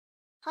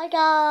Hi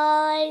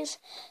guys!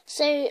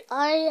 So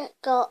I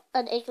got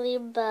an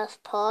alien birth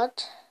pod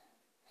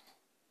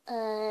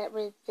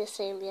with this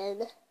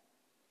alien.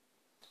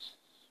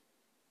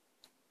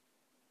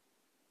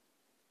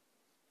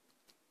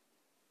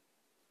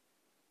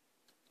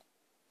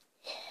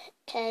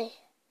 Okay,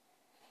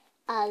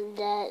 and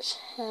it's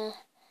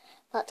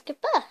about to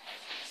give birth.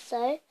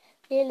 So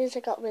the aliens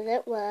I got with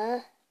it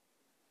were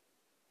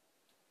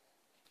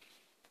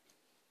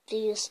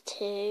these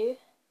two.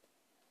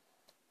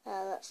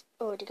 That's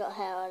already got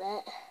hair on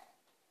it.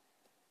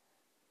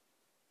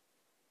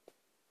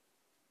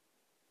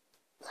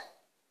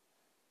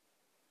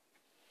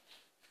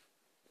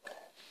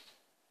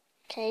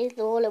 Okay,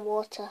 they're all in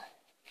water.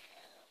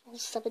 All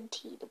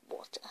 17 in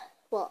water.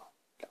 Well,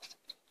 not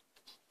 17.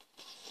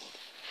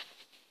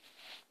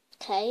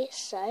 Okay,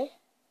 so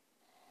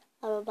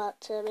I'm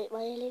about to make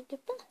my alien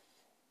give birth.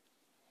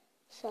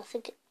 So I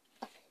think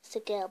it's a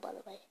girl, by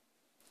the way.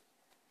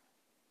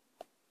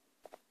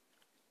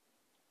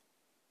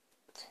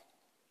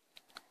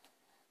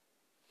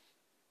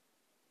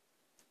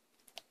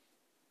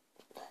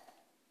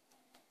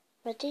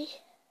 Ready?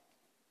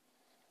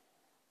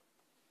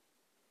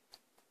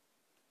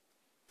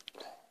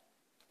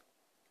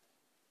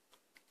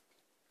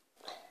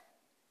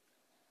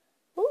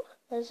 Ooh,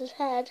 there's his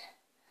head.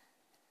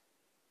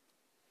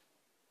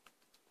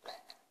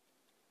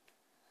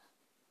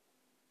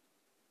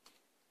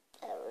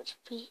 There are his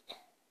feet.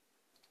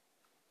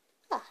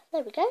 Ah,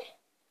 there we go.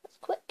 That's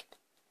quick.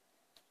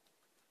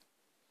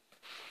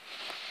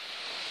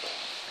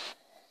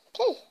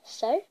 Okay,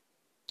 so,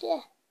 yeah.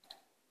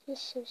 He's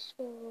so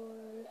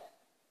small.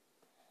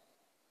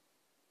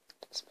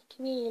 Let's make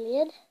him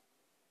alien.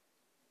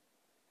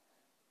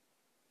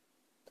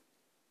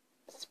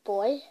 This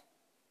boy.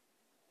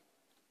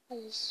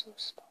 And he's so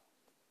small.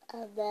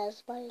 And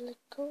there's my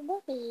little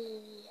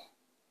mummy.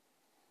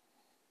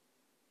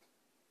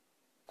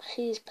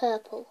 She's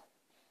purple.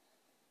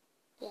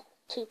 Yeah,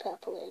 two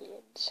purple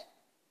aliens.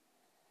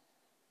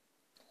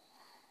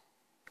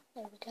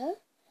 There we go.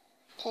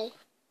 Okay.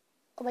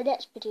 On my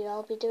next video,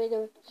 I'll be doing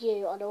a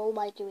review on all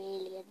my new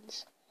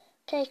aliens.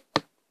 Okay.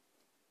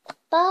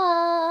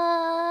 Bye!